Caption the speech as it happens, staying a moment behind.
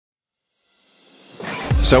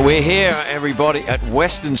So we're here, everybody, at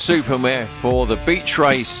Weston Supermare for the Beach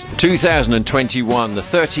Race 2021, the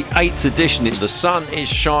 38th edition. The sun is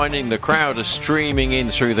shining, the crowd are streaming in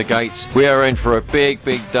through the gates. We are in for a big,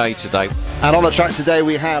 big day today. And on the track today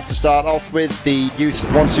we have, to start off with, the Youth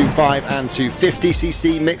 125 and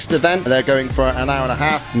 250cc mixed event. They're going for an hour and a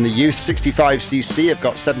half, and the Youth 65cc have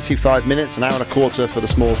got 75 minutes, an hour and a quarter for the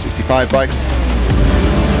small 65 bikes.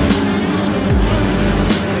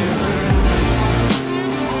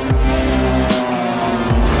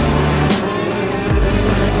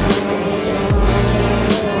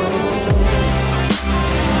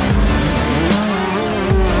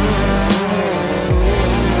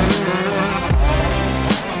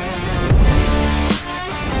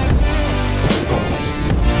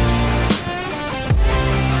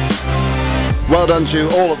 Well done to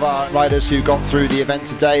all of our riders who got through the event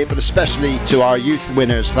today, but especially to our youth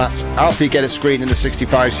winners. That's Alfie Gettys-Green in the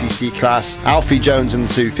 65cc class, Alfie Jones in the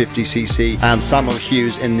 250cc, and Samuel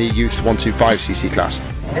Hughes in the youth 125cc class.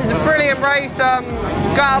 It was a brilliant race.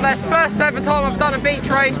 Got out there, first ever time I've done a beach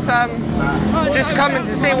race. Just coming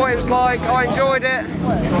to see what it was like. I enjoyed it.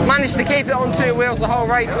 Managed to keep it on two wheels the whole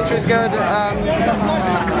race, which was good.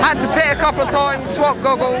 Had to pit a couple of times, swap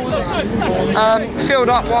goggles, filled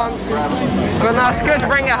up once. But no, it's good to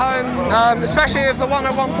bring it home, especially with the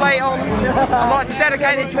 101 plate on. I'd like to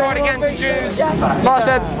dedicate this ride again to Jude. Like I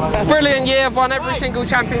said, brilliant year. I've won every single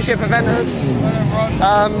championship I've entered.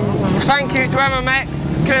 Thank you to MMX.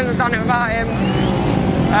 Couldn't have done it without him.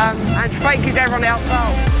 And thank you to everyone else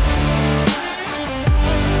out.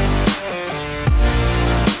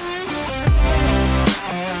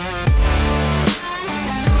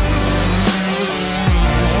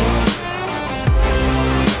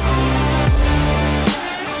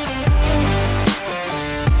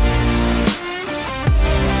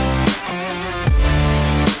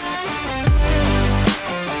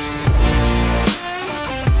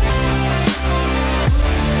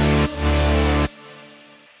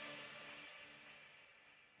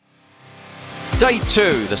 Day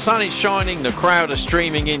two, the sun is shining, the crowd are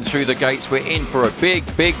streaming in through the gates. We're in for a big,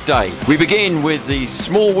 big day. We begin with the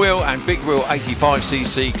small wheel and big wheel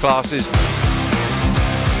 85cc classes.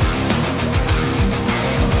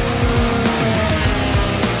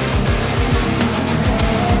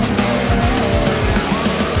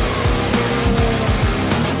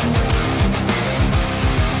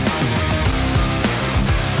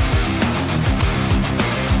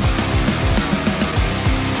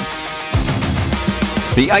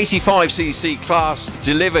 The 85cc class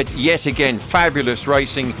delivered yet again fabulous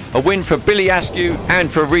racing. A win for Billy Askew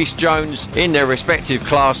and for Rhys Jones in their respective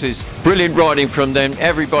classes. Brilliant riding from them.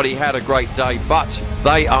 Everybody had a great day, but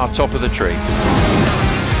they are top of the tree.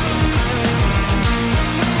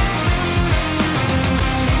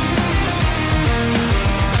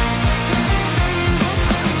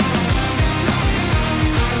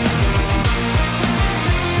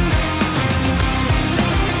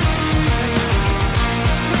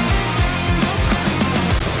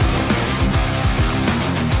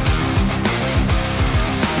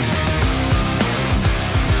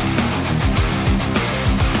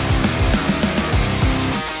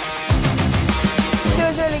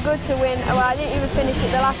 Good to win. Well, I didn't even finish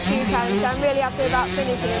it the last few times, so I'm really happy about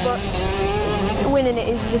finishing it, but winning it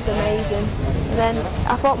is just amazing. And then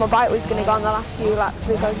I thought my bike was going to go on the last few laps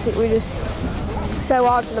because it was just so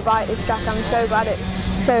hard for the bike this track. I'm so glad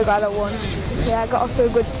I won. Yeah, I got off to a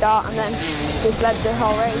good start and then just led the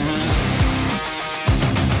whole race.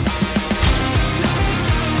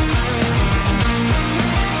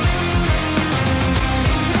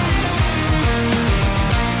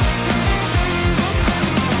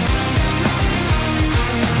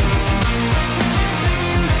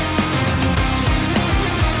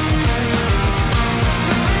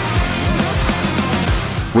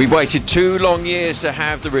 We've waited 2 long years to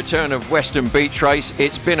have the return of Weston Beach Race.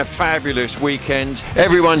 It's been a fabulous weekend.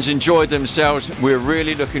 Everyone's enjoyed themselves. We're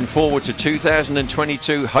really looking forward to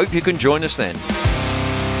 2022. Hope you can join us then.